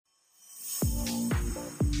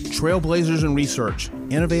trailblazers in research,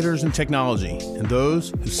 innovators in technology, and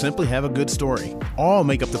those who simply have a good story all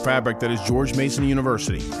make up the fabric that is George Mason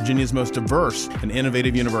University, Virginia's most diverse and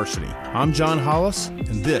innovative university. I'm John Hollis,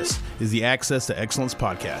 and this is the Access to Excellence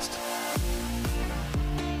podcast.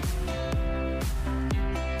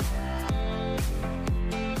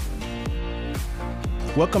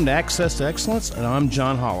 Welcome to Access to Excellence, and I'm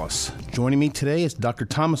John Hollis. Joining me today is Dr.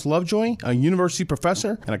 Thomas Lovejoy, a university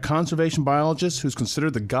professor and a conservation biologist who's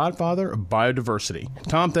considered the godfather of biodiversity.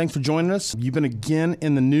 Tom, thanks for joining us. You've been again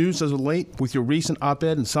in the news as of late with your recent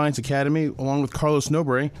op-ed in Science Academy, along with Carlos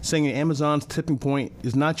Nobre, saying the Amazon's tipping point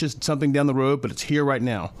is not just something down the road, but it's here right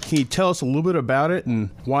now. Can you tell us a little bit about it and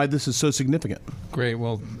why this is so significant? Great.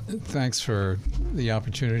 Well, thanks for the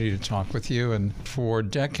opportunity to talk with you. And for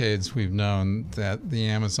decades, we've known that the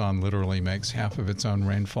Amazon literally makes half of its own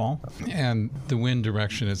rainfall. And the wind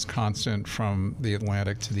direction is constant from the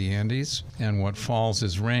Atlantic to the Andes. And what falls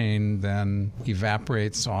as rain then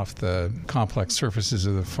evaporates off the complex surfaces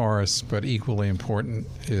of the forest, but equally important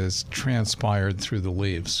is transpired through the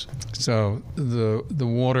leaves. So the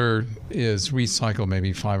water is recycled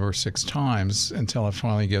maybe 5 or 6 times until it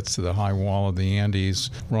finally gets to the high wall of the Andes,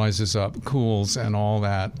 rises up, cools, and all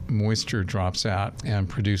that moisture drops out and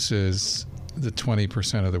produces the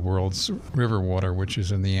 20% of the world's river water, which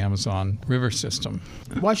is in the Amazon River system.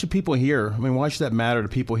 Why should people here, why should that matter to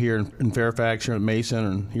people here in Fairfax, here in Mason,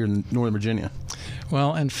 and here in Northern Virginia?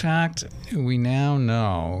 Well, in fact, we now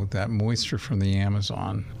know that moisture from the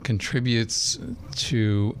Amazon contributes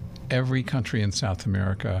to every country in South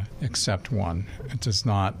America except one. It does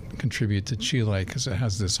not contribute to Chile because it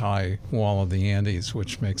has this high wall of the Andes,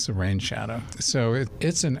 which makes the rain shadow. So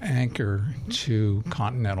it's an anchor to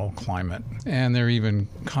continental climate. And there are even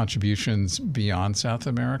contributions beyond South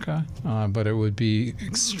America, but it would be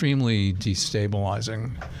extremely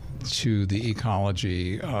destabilizing to the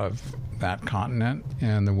ecology of that continent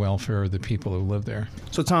and the welfare of the people who live there.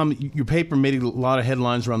 So, Tom, your paper made a lot of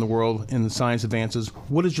headlines around the world in the science advances.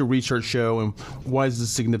 What does your research show, and why is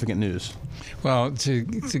this significant news? Well, to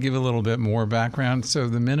give a little bit more background, so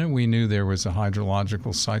the minute we knew there was a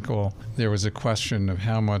hydrological cycle, there was a question of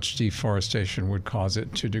how much deforestation would cause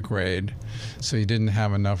it to degrade. So you didn't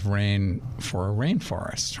have enough rain for a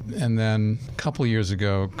rainforest. And then a couple of years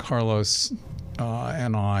ago, Carlos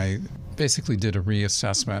and I basically did a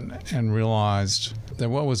reassessment and realized that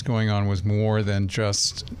what was going on was more than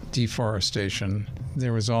just deforestation.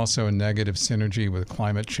 There was also a negative synergy with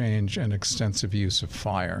climate change and extensive use of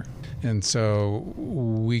fire. And so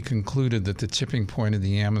we concluded that the tipping point of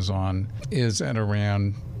the Amazon is at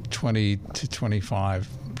around 20 to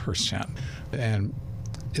 25%. And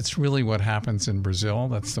it's really what happens in Brazil.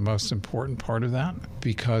 That's the most important part of that,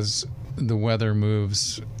 because the weather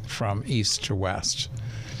moves from east to west.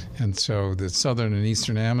 And so the southern and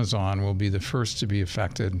eastern Amazon will be the first to be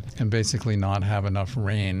affected and basically not have enough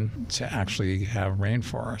rain to actually have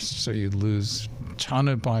rainforests. So you'd lose a ton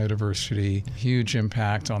of biodiversity, huge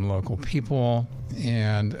impact on local people,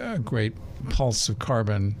 and a great pulse of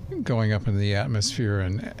carbon going up into the atmosphere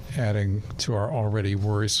and adding to our already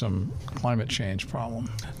worrisome climate change problem.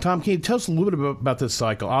 Tom, can you tell us a little bit about this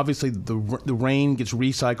cycle? Obviously, the rain gets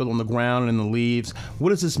recycled on the ground and in the leaves. What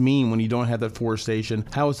does this mean when you don't have that forestation?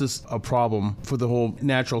 How is this a problem for the whole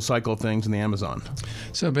natural cycle of things in the Amazon?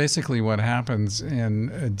 So basically what happens in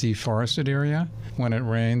a deforested area, when it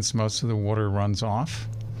rains, most of the water runs off,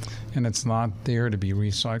 and it's not there to be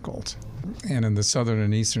recycled. And in the southern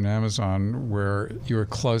and eastern Amazon, where you're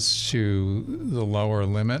close to the lower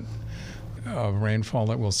limit of rainfall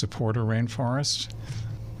that will support a rainforest,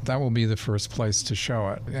 that will be the first place to show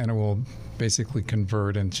it. And it will basically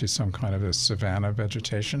convert into some kind of a savanna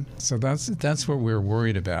vegetation. So that's what we're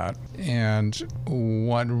worried about. And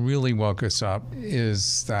what really woke us up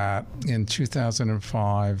is that in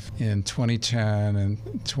 2005, in 2010, and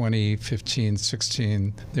 2015,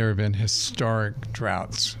 16, there have been historic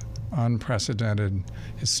droughts. Unprecedented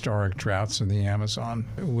historic droughts in the Amazon,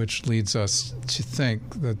 which leads us to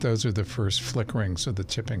think that those are the first flickerings of the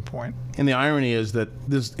tipping point. And the irony is that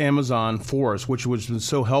this Amazon forest, which was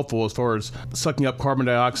so helpful as far as sucking up carbon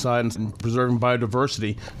dioxide and preserving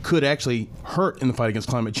biodiversity, could actually hurt in the fight against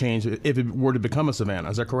climate change if it were to become a savanna.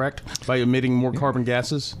 Is that correct? By emitting more carbon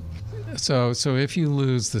gases? So if you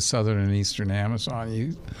lose the southern and eastern Amazon,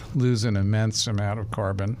 you lose an immense amount of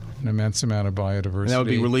carbon, an immense amount of biodiversity. And that would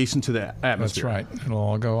be released into the atmosphere. That's right. It'll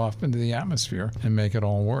all go off into the atmosphere and make it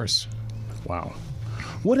all worse. Wow.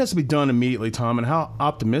 What has to be done immediately, Tom, and how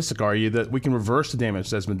optimistic are you that we can reverse the damage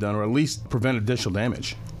that's been done or at least prevent additional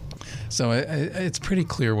damage? So it's pretty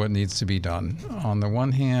clear what needs to be done. On the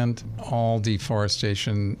one hand, all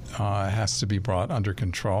deforestation has to be brought under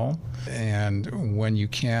control. And when you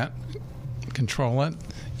can't control it,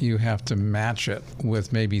 you have to match it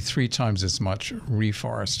with maybe 3 times as much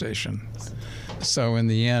reforestation. So in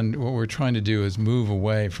the end, what we're trying to do is move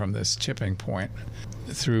away from this tipping point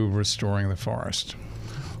through restoring the forest.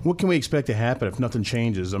 What can we expect to happen if nothing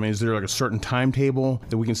changes? I mean, is there like a certain timetable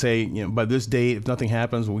that we can say, by this date, if nothing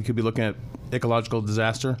happens, we could be looking at ecological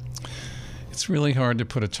disaster? It's really hard to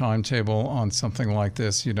put a timetable on something like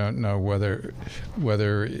this. You don't know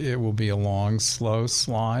whether it will be a long, slow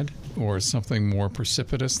slide or something more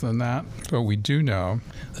precipitous than that. But we do know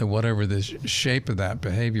that whatever the shape of that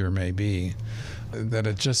behavior may be, that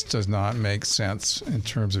it just does not make sense in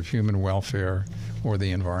terms of human welfare or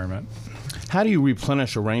the environment. How do you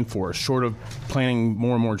replenish a rainforest short of planting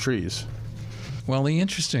more and more trees? Well, the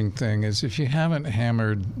interesting thing is if you haven't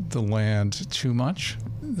hammered the land too much,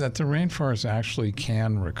 that the rainforest actually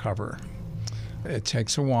can recover. It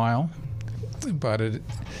takes a while, but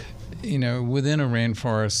within a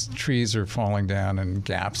rainforest, trees are falling down and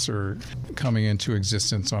gaps are coming into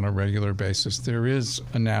existence on a regular basis. There is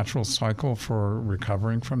a natural cycle for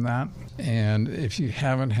recovering from that. And if you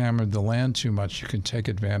haven't hammered the land too much, you can take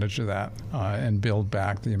advantage of that and build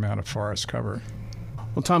back the amount of forest cover.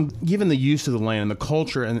 Well, Tom, given the use of the land and the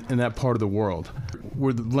culture in that part of the world,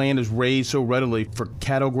 where the land is raised so readily for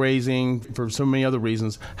cattle grazing, for so many other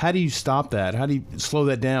reasons, how do you stop that? How do you slow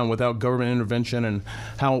that down without government intervention, and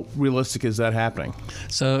how realistic is that happening?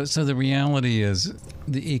 So the reality is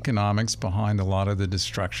the economics behind a lot of the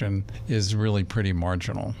destruction is really pretty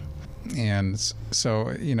marginal. And so,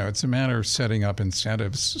 it's a matter of setting up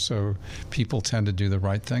incentives so people tend to do the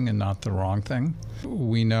right thing and not the wrong thing.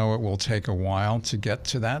 We know it will take a while to get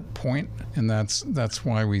to that point, and that's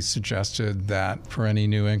why we suggested that for any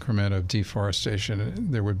new increment of deforestation,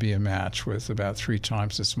 there would be a match with about 3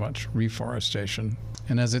 times as much reforestation.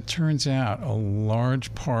 And as it turns out, a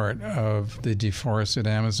large part of the deforested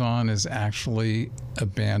Amazon is actually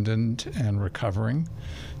abandoned and recovering,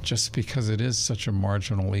 just because it is such a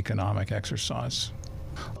marginal economic exercise.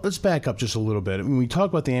 Let's back up just a little bit. When we talk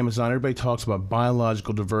about the Amazon, everybody talks about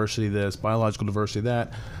biological diversity this, biological diversity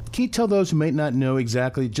that. Can you tell those who may not know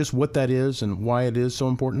exactly just what that is and why it is so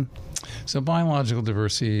important? So biological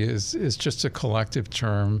diversity is just a collective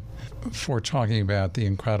term for talking about the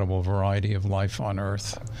incredible variety of life on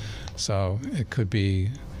Earth. So it could be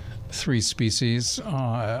 3 species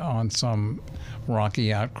on some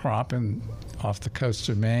rocky outcrop off the coast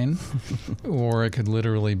of Maine, or it could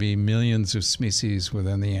literally be millions of species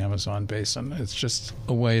within the Amazon basin. It's just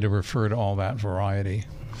a way to refer to all that variety.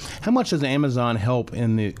 How much does the Amazon help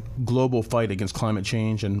in the global fight against climate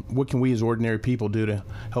change, and what can we as ordinary people do to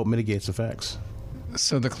help mitigate its effects?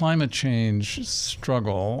 So the climate change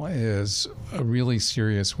struggle is a really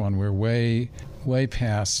serious one. We're way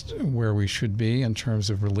past where we should be in terms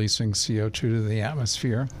of releasing CO2 to the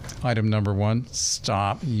atmosphere. Item number 1,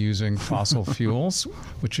 stop using fossil fuels,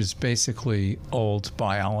 which is basically old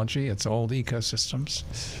biology. It's old ecosystems,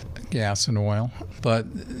 gas and oil. But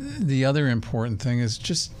the other important thing is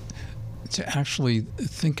just to actually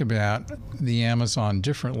think about the Amazon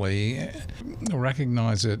differently,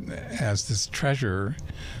 recognize it as this treasure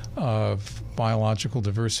of biological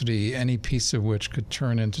diversity, any piece of which could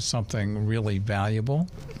turn into something really valuable.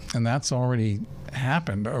 And that's already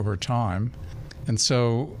happened over time. And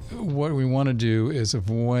so what we want to do is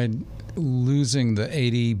avoid losing the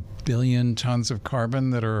 80 billion tons of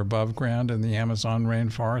carbon that are above ground in the Amazon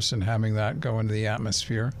rainforest and having that go into the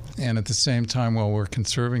atmosphere. And at the same time, while we're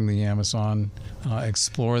conserving the Amazon,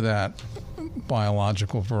 explore that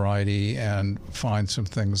biological variety and find some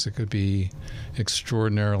things that could be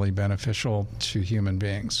extraordinarily beneficial to human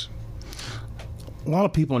beings. A lot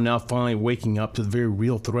of people are now finally waking up to the very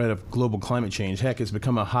real threat of global climate change. Heck, it's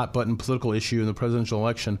become a hot-button political issue in the presidential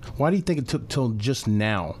election. Why do you think it took till just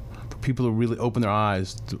now for people to really open their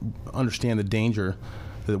eyes to understand the danger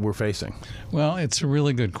that we're facing? Well, it's a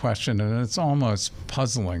really good question, and it's almost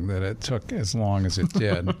puzzling that it took as long as it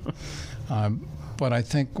did. But I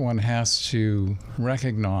think one has to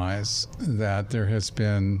recognize that there has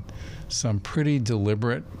been some pretty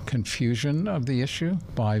deliberate confusion of the issue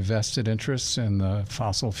by vested interests in the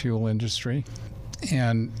fossil fuel industry.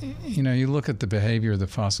 And, you look at the behavior of the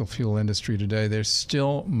fossil fuel industry today, they're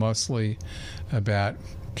still mostly about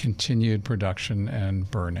continued production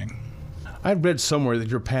and burning. I read somewhere that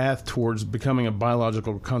your path towards becoming a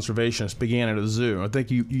biological conservationist began at a zoo. I think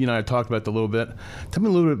you and I talked about that a little bit. Tell me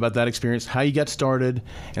a little bit about that experience, how you got started,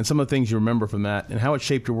 and some of the things you remember from that, and how it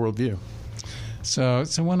shaped your worldview. So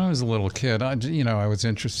when I was a little kid, I was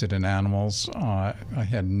interested in animals. I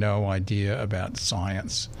had no idea about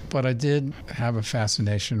science, but I did have a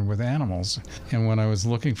fascination with animals. And when I was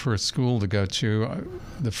looking for a school to go to,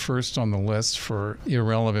 the first on the list for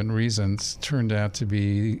irrelevant reasons turned out to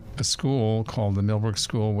be a school called the Millbrook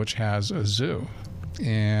School, which has a zoo.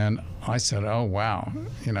 And I said, oh, wow,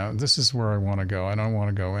 this is where I want to go. I don't want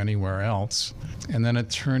to go anywhere else. And then it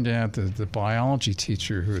turned out that the biology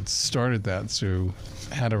teacher who had started that zoo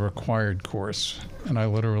had a required course. And I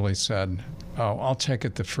literally said, oh, I'll take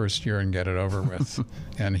it the first year and get it over with.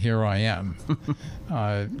 And here I am.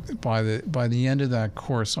 By the end of that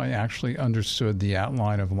course, I actually understood the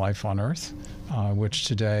outline of life on Earth, which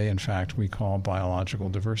today, in fact, we call biological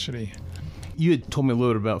diversity. You had told me a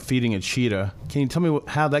little bit about feeding a cheetah. Can you tell me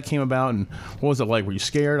how that came about and what was it like? Were you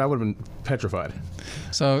scared? I would have been petrified.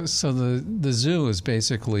 So the zoo is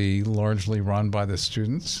basically largely run by the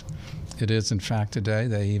students. It is, in fact, today.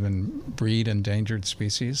 They even breed endangered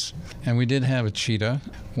species. And we did have a cheetah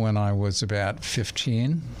when I was about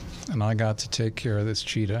 15, and I got to take care of this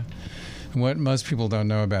cheetah. And what most people don't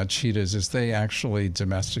know about cheetahs is they actually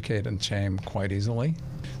domesticate and tame quite easily.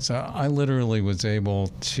 So I literally was able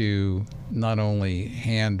to not only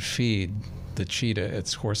hand feed the cheetah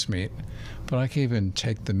its horse meat, but I could even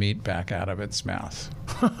take the meat back out of its mouth.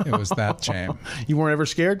 It was that tame. You weren't ever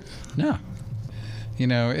scared? No.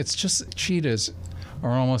 It's just cheetahs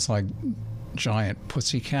are almost like giant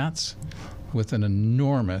pussycats with an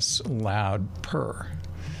enormous loud purr.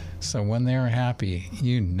 So when they're happy,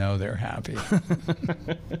 they're happy.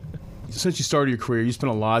 Since you started your career, you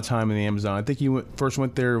spent a lot of time in the Amazon. I think you first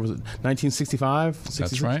went there, was it 1965?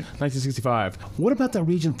 That's right. 1965. What about that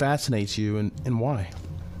region fascinates you and why?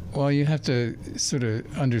 Well, you have to sort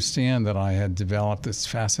of understand that I had developed this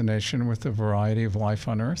fascination with the variety of life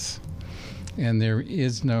on Earth. And there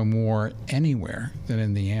is no more anywhere than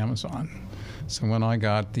in the Amazon. So when I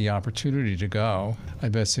got the opportunity to go, I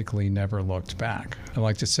basically never looked back. I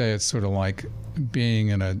like to say it's sort of like being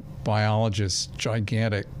in a biologist's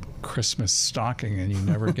gigantic Christmas stocking and you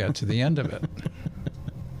never get to the end of it.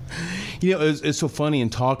 It's so funny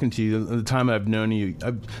in talking to you, the time I've known you,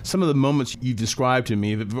 some of the moments you've described to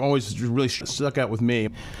me have always really stuck out with me.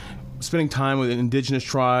 Spending time with indigenous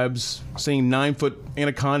tribes, seeing 9-foot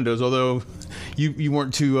anacondas, although you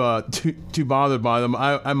weren't too bothered by them,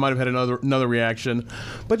 I might have had another reaction.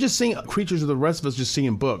 But just seeing creatures that the rest of us just see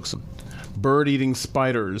in books. Bird-eating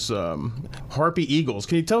spiders, harpy eagles.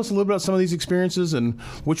 Can you tell us a little bit about some of these experiences and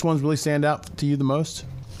which ones really stand out to you the most?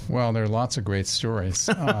 Well, there are lots of great stories.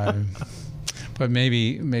 But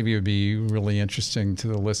maybe it would be really interesting to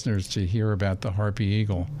the listeners to hear about the harpy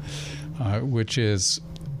eagle, which is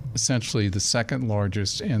essentially the second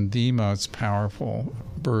largest and the most powerful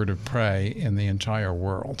bird of prey in the entire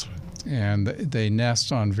world. And they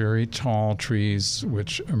nest on very tall trees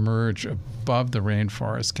which emerge above the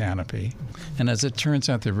rainforest canopy. And as it turns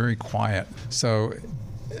out, they're very quiet. So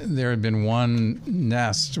there had been one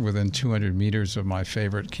nest within 200 meters of my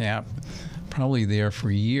favorite camp, probably there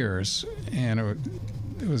for years. And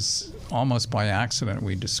it was almost by accident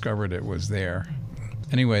we discovered it was there.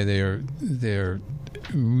 Anyway, they're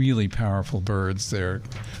really powerful birds. Their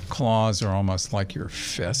claws are almost like your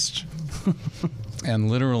fist.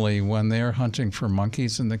 And literally, when they're hunting for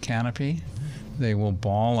monkeys in the canopy, they will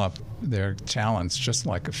ball up their talons just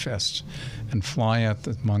like a fist and fly at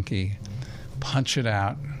the monkey, punch it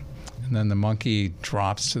out, and then the monkey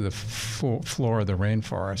drops to the floor of the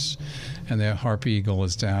rainforest, and the harpy eagle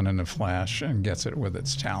is down in a flash and gets it with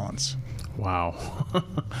its talons. Wow.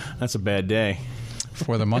 That's a bad day.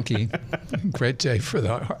 For the monkey, great day for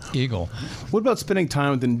the eagle. What about spending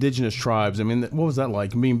time with indigenous tribes? I mean, what was that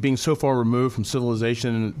like? Being so far removed from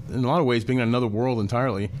civilization, and in a lot of ways being in another world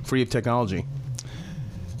entirely, free of technology.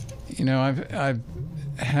 I've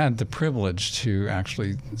had the privilege to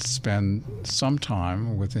actually spend some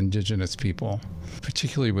time with indigenous people,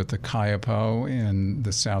 particularly with the Kayapo in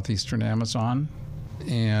the southeastern Amazon.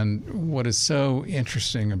 And what is so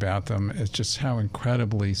interesting about them is just how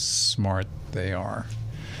incredibly smart they are.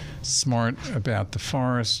 Smart about the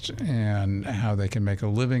forest and how they can make a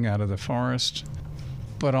living out of the forest,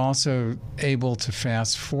 but also able to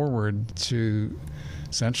fast forward to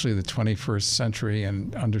essentially the 21st century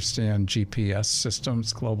and understand GPS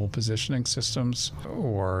systems, global positioning systems,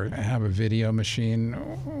 or have a video machine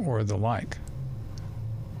or the like.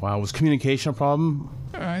 Wow, was communication a problem?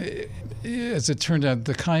 As it turned out,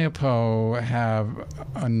 the Kayapo have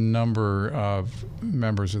a number of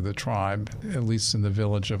members of the tribe, at least in the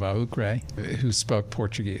village of Aucre, who spoke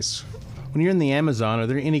Portuguese. When you're in the Amazon, are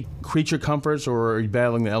there any creature comforts or are you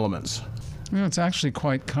battling the elements? It's actually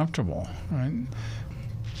quite comfortable, right?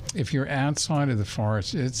 If you're outside of the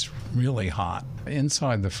forest, it's really hot.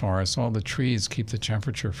 Inside the forest, all the trees keep the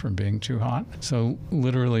temperature from being too hot. So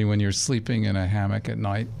literally when you're sleeping in a hammock at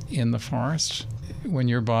night in the forest, when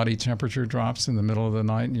your body temperature drops in the middle of the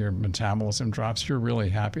night and your metabolism drops, you're really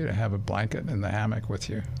happy to have a blanket in the hammock with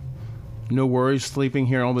you. No worries sleeping,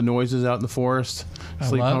 hearing all the noises out in the forest,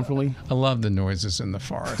 sleep comfortably? I love the noises in the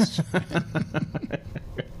forest.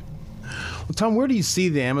 Well, Tom, where do you see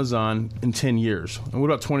the Amazon in 10 years? And what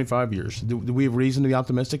about 25 years? Do we have reason to be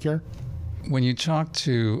optimistic here? When you talk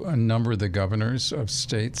to a number of the governors of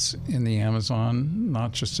states in the Amazon,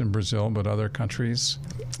 not just in Brazil, but other countries,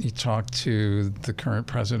 you talk to the current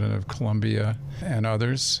president of Colombia and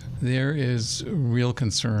others, there is real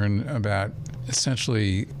concern about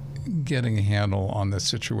essentially getting a handle on the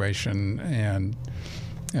situation and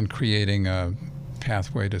creating a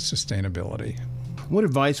pathway to sustainability. What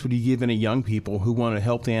advice would you give any young people who want to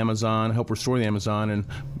help the Amazon, help restore the Amazon, and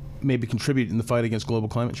maybe contribute in the fight against global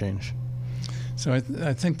climate change? So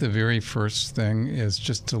I think the very first thing is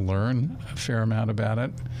just to learn a fair amount about it,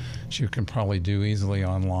 which you can probably do easily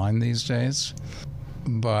online these days.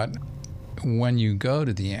 But when you go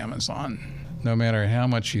to the Amazon, no matter how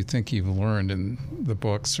much you think you've learned in the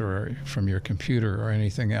books or from your computer or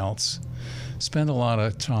anything else, spend a lot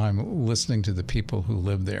of time listening to the people who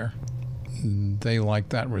live there. They like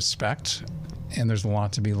that respect, and there's a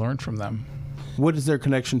lot to be learned from them. What is their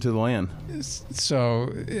connection to the land?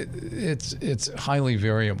 So it's highly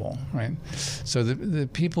variable, right? So the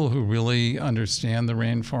people who really understand the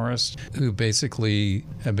rainforest, who basically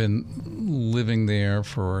have been living there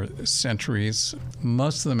for centuries,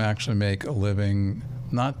 most of them actually make a living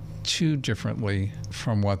not too differently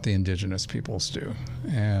from what the indigenous peoples do.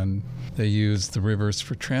 And they use the rivers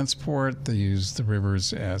for transport. They use the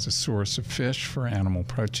rivers as a source of fish for animal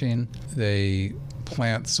protein. They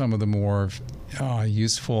plant some of the more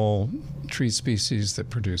useful tree species that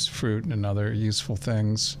produce fruit and other useful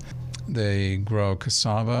things. They grow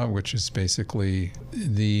cassava, which is basically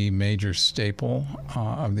the major staple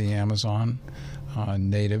of the Amazon,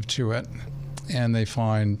 native to it. And they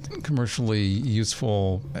find commercially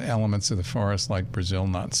useful elements of the forest like Brazil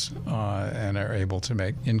nuts and are able to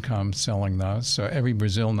make income selling those. So every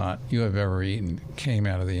Brazil nut you have ever eaten came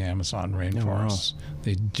out of the Amazon rainforest. Oh, wow.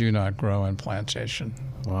 They do not grow in plantation.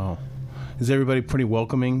 Wow. Is everybody pretty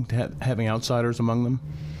welcoming to having outsiders among them?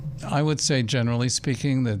 I would say, generally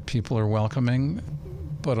speaking, that people are welcoming,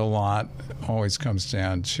 but a lot always comes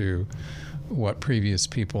down to what previous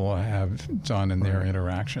people have done in their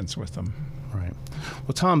interactions with them. Right.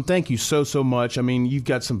 Well, Tom, thank you so much. I mean, you've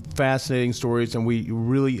got some fascinating stories, and we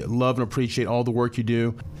really love and appreciate all the work you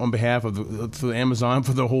do on behalf of the Amazon,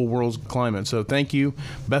 for the whole world's climate. So thank you.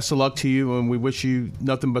 Best of luck to you, and we wish you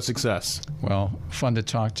nothing but success. Well, fun to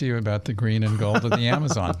talk to you about the green and gold of the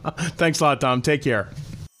Amazon. Thanks a lot, Tom. Take care.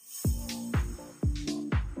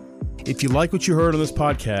 If you like what you heard on this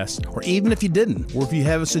podcast, or even if you didn't, or if you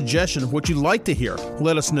have a suggestion of what you'd like to hear,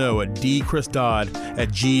 let us know at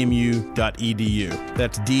dchrisdodd@gmu.edu.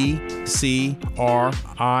 That's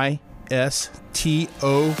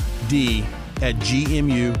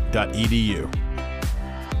DCRISTOD@gmu.edu.